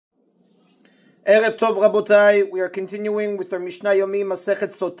Erev Tov Rabotai, we are continuing with our Mishna Yomi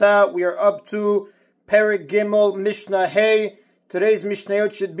Masechet Sotah. We are up to Perek Gimel Mishnah Hey. Today's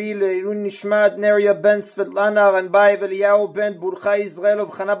Mishnayot should be Le'ilun Nishmat Neria ben Svetlana Ranbai Veliyahu ben Burcha Israel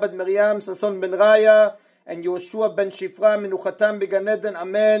of Chana bat Miriam Sason ben Raya and Yoshua ben Shifra Menuchatam began Eden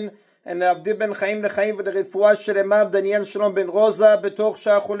Amen and Avdi ben Chaim lechaim v'derefua shelemav Daniel Shalom ben Rosa betoch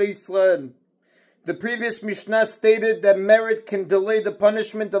Shachol Israel. The previous Mishnah stated that merit can delay the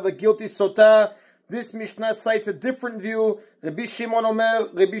punishment of a guilty Sotah. This Mishnah cites a different view. Rabbi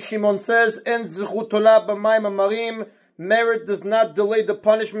Shimon says, En zichut tola b'mayim amarim. Merit does not delay the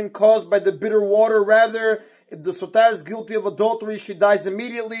punishment caused by the bitter water. Rather, if the Sotah is guilty of adultery, she dies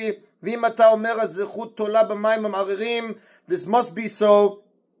immediately. V'imata omer zichut tola b'mayim amarim. This must be so.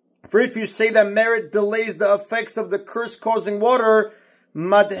 For if you say that merit delays the effects of the curse-causing water, you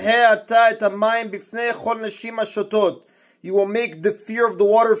will make the fear of the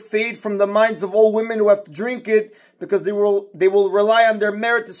water fade from the minds of all women who have to drink it, because they will rely on their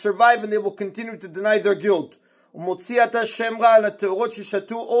merit to survive, and they will continue to deny their guilt. Also,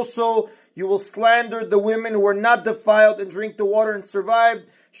 you will slander the women who are not defiled and drink the water and survived,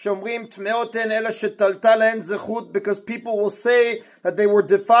 because people will say that they were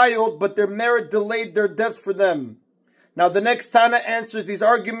defiled, but their merit delayed their death for them. Now the next Tana answers these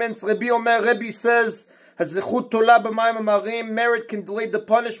arguments. Rabbi says, merit can delay the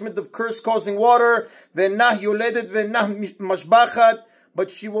punishment of curse-causing water,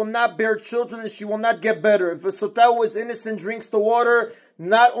 but she will not bear children and she will not get better. If a Sotah who is innocent drinks the water,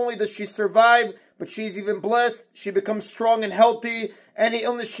 not only does she survive, but she is even blessed. She becomes strong and healthy. Any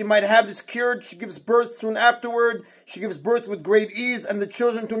illness she might have is cured. She gives birth soon afterward. She gives birth with great ease, and the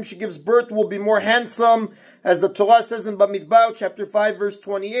children to whom she gives birth will be more handsome, as the Torah says in Bamidbar, chapter 5, verse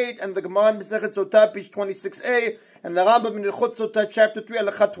 28, and the Gemara in Masechet Sotah, page 26a, and the Rambam in Ilchot Sotah, chapter 3,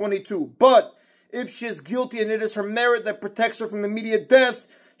 halakha 22. But if she is guilty and it is her merit that protects her from immediate death,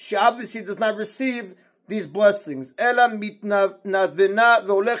 she obviously does not receive these blessings. Rather,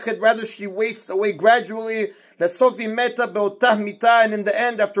 she wastes away gradually. And in the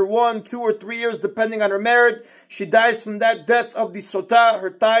end, after 1, 2, or 3 years, depending on her merit, she dies from that death of the Sotah. Her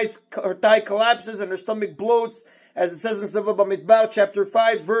thigh collapses and her stomach bloats, as it says in Sefer Bamidbar, chapter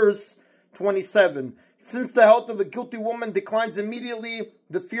 5, verse 27. Since the health of a guilty woman declines immediately,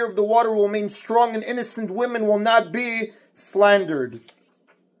 the fear of the water will remain strong, and innocent women will not be slandered.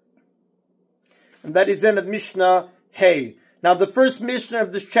 And that is the end of Mishnah Hey. Now the first Mishnah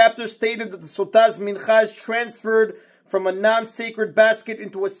of this chapter stated that the Sotah's mincha is transferred from a non-sacred basket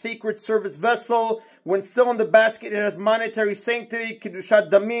into a sacred service vessel. When still in the basket, it has monetary sanctity, kiddushat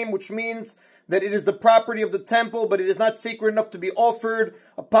damim, which means that it is the property of the temple, but it is not sacred enough to be offered.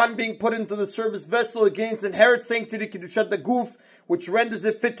 Upon being put into the service vessel, it gains inherent sanctity, kiddushat daguf, which renders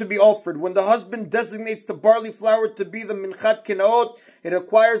it fit to be offered. When the husband designates the barley flour to be the minchat kenaot, it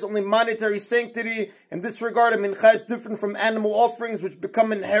acquires only monetary sanctity. In this regard, a mincha is different from animal offerings, which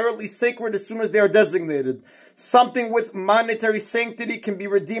become inherently sacred as soon as they are designated. Something with monetary sanctity can be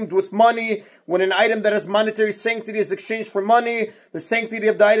redeemed with money. When an item that has monetary sanctity is exchanged for money, the sanctity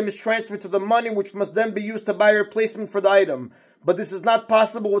of the item is transferred to the money, which must then be used to buy a replacement for the item. But this is not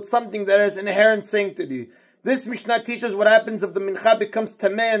possible with something that has inherent sanctity. This Mishnah teaches what happens if the mincha becomes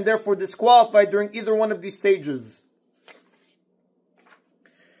tameh and therefore disqualified during either one of these stages.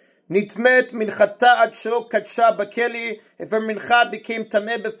 Nitmet minchata ad shelo kadsha bakeli. If her mincha became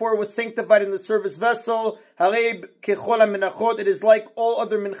tameh before it was sanctified in the service vessel, harei kechol hamenachot. It is like all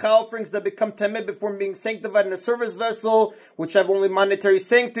other mincha offerings that become tameh before being sanctified in a service vessel, which have only monetary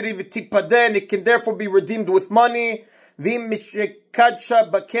sanctity. V'tipaden. It can therefore be redeemed with money. If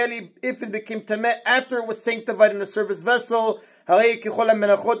it became tameh after it was sanctified in a service vessel,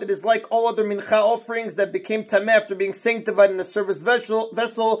 it is like all other mincha offerings that became tameh after being sanctified in a service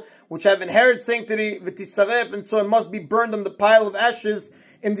vessel, which have inherent sanctity, and so it must be burned on the pile of ashes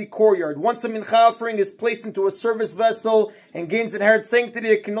in the courtyard. Once a mincha offering is placed into a service vessel and gains inherent sanctity,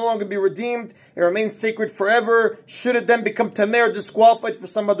 it can no longer be redeemed. It remains sacred forever. Should it then become tameh or disqualified for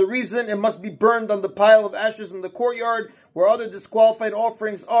some other reason, it must be burned on the pile of ashes in the courtyard where other disqualified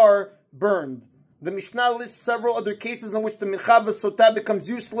offerings are burned. The Mishnah lists several other cases in which the mincha v'sotah becomes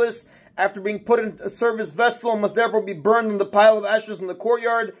useless after being put in a service vessel and must therefore be burned on the pile of ashes in the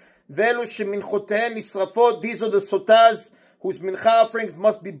courtyard. These are the Sotahs whose mincha offerings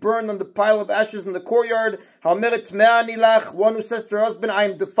must be burned on the pile of ashes in the courtyard. One who says to her husband, I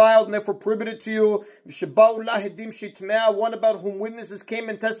am defiled and therefore prohibited to you. One about whom witnesses came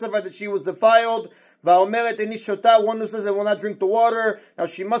and testified that she was defiled. One who says, I will not drink the water. Now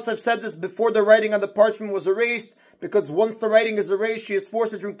she must have said this before the writing on the parchment was erased, because once the writing is erased, she is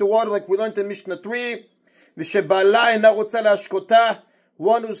forced to drink the water, like we learned in Mishnah 3.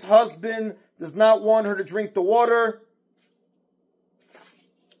 One whose husband does not want her to drink the water.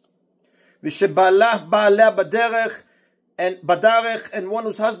 And one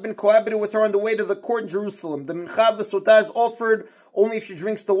whose husband cohabited with her on the way to the court in Jerusalem. The mincha of the Sotah is offered only if she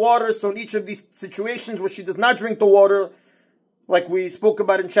drinks the water. So in each of these situations where she does not drink the water, like we spoke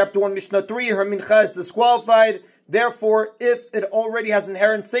about in chapter 1, Mishnah 3, her mincha is disqualified. Therefore, if it already has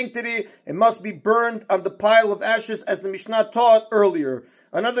inherent sanctity, it must be burned on the pile of ashes, as the Mishnah taught earlier.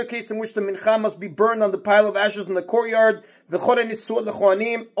 Another case in which the mincha must be burned on the pile of ashes in the courtyard. All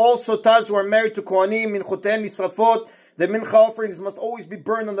Sotahs who are married to Kohanim, the mincha offerings must always be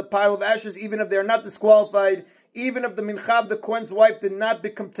burned on the pile of ashes, even if they are not disqualified. Even if the mincha of the Kohen's wife did not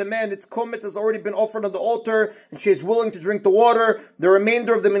become tameh, and its kometz has already been offered on the altar, and she is willing to drink the water, the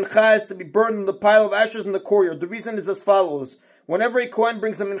remainder of the mincha is to be burned on the pile of ashes in the courtyard. The reason is as follows. Whenever a Kohen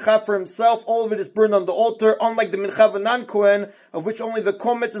brings a mincha for himself, all of it is burned on the altar, unlike the mincha of a non-Kohen, of which only the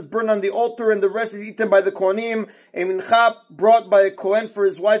kometz is burned on the altar and the rest is eaten by the Kohanim. A mincha brought by a Kohen for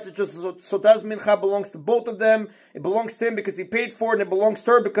his wife, such as Sotah's mincha, belongs to both of them. It belongs to him because he paid for it, and it belongs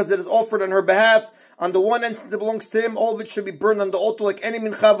to her because it is offered on her behalf. On the one hand, since it belongs to him, all of it should be burned on the altar like any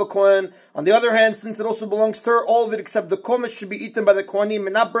mincha of a Kohen. On the other hand, since it also belongs to her, all of it except the kometz should be eaten by the Kohanim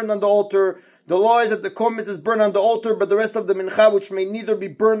and not burned on the altar. The law is that the kometz is burned on the altar, but the rest of the mincha, which may neither be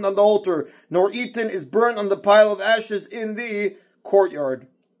burned on the altar nor eaten, is burned on the pile of ashes in the courtyard.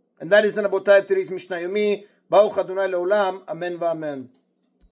 And that is in Abotai today's Mishna Yomi. Baruch Adonai Leolam. Amen v'amen.